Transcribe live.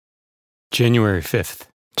January 5th,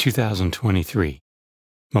 2023.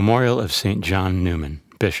 Memorial of St. John Newman,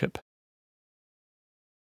 Bishop.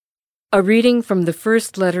 A reading from the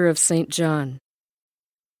first letter of St. John.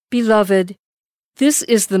 Beloved, this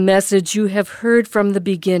is the message you have heard from the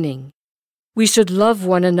beginning. We should love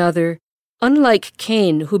one another, unlike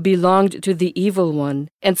Cain, who belonged to the evil one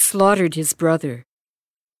and slaughtered his brother.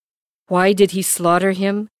 Why did he slaughter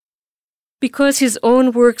him? Because his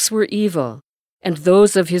own works were evil, and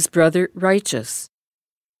those of his brother righteous.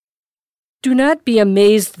 Do not be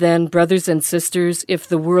amazed then, brothers and sisters, if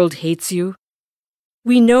the world hates you.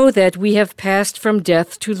 We know that we have passed from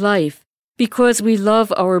death to life, because we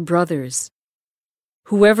love our brothers.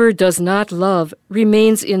 Whoever does not love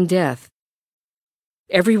remains in death.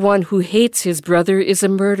 Everyone who hates his brother is a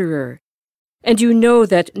murderer, and you know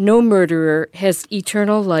that no murderer has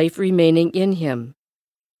eternal life remaining in him.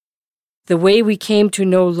 The way we came to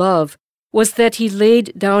know love was that he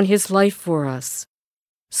laid down his life for us.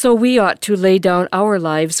 So we ought to lay down our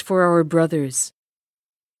lives for our brothers.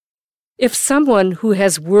 If someone who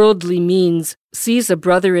has worldly means sees a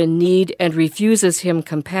brother in need and refuses him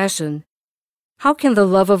compassion, how can the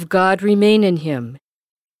love of God remain in him?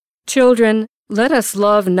 Children, let us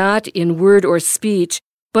love not in word or speech,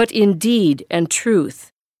 but in deed and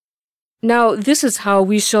truth. Now this is how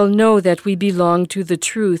we shall know that we belong to the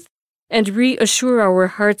truth, and reassure our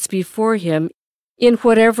hearts before Him in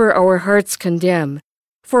whatever our hearts condemn,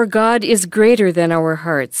 for God is greater than our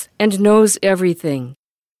hearts and knows everything.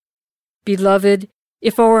 Beloved,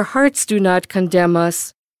 if our hearts do not condemn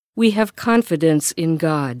us, we have confidence in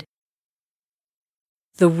God.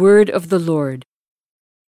 The Word of the Lord.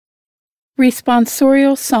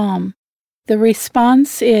 Responsorial Psalm. The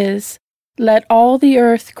response is, "Let all the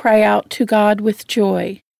earth cry out to God with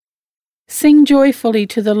joy." Sing joyfully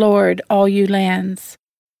to the Lord, all you lands.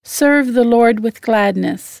 Serve the Lord with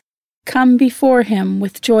gladness. Come before Him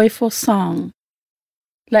with joyful song.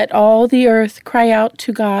 Let all the earth cry out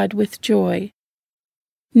to God with joy.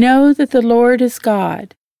 Know that the Lord is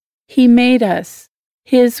God. He made us.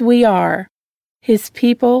 His we are. His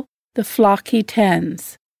people, the flock He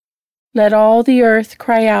tends. Let all the earth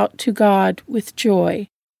cry out to God with joy.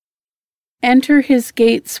 Enter His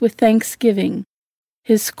gates with thanksgiving,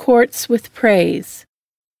 His courts with praise.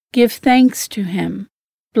 Give thanks to Him.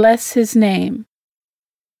 Bless His name.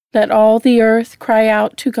 Let all the earth cry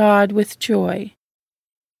out to God with joy.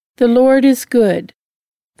 The Lord is good,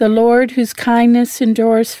 the Lord whose kindness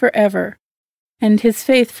endures forever, and His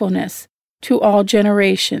faithfulness to all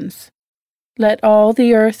generations. Let all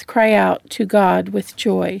the earth cry out to God with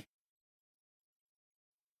joy.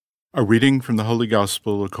 A reading from the Holy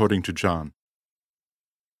Gospel according to John.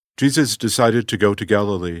 Jesus decided to go to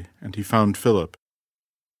Galilee, and He found Philip.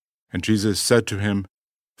 And Jesus said to him,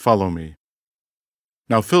 "Follow me."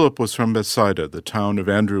 Now Philip was from Bethsaida, the town of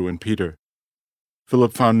Andrew and Peter.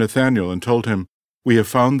 Philip found Nathanael and told him, "We have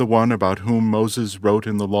found the one about whom Moses wrote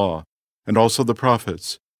in the law, and also the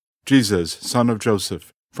prophets, Jesus, son of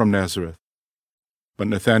Joseph, from Nazareth." But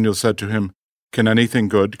Nathanael said to him, "Can anything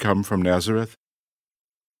good come from Nazareth?"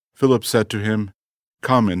 Philip said to him,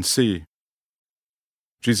 "Come and see."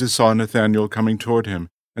 Jesus saw Nathanael coming toward him,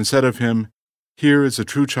 and said of him, "Here is a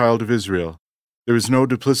true child of Israel. There is no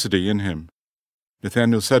duplicity in him."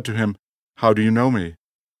 Nathanael said to him, "How do you know me?"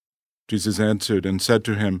 Jesus answered and said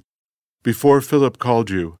to him, "Before Philip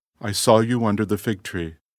called you, I saw you under the fig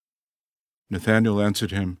tree." Nathanael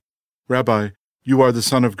answered him, "Rabbi, you are the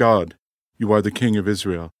Son of God. You are the King of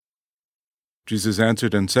Israel." Jesus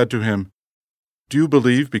answered and said to him, "Do you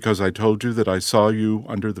believe because I told you that I saw you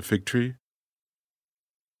under the fig tree?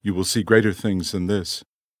 You will see greater things than this."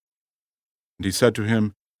 And he said to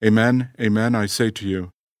him, "Amen, amen, I say to you,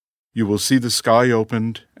 you will see the sky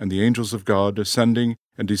opened and the angels of God ascending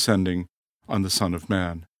and descending on the Son of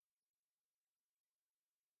Man."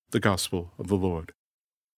 The Gospel of the Lord.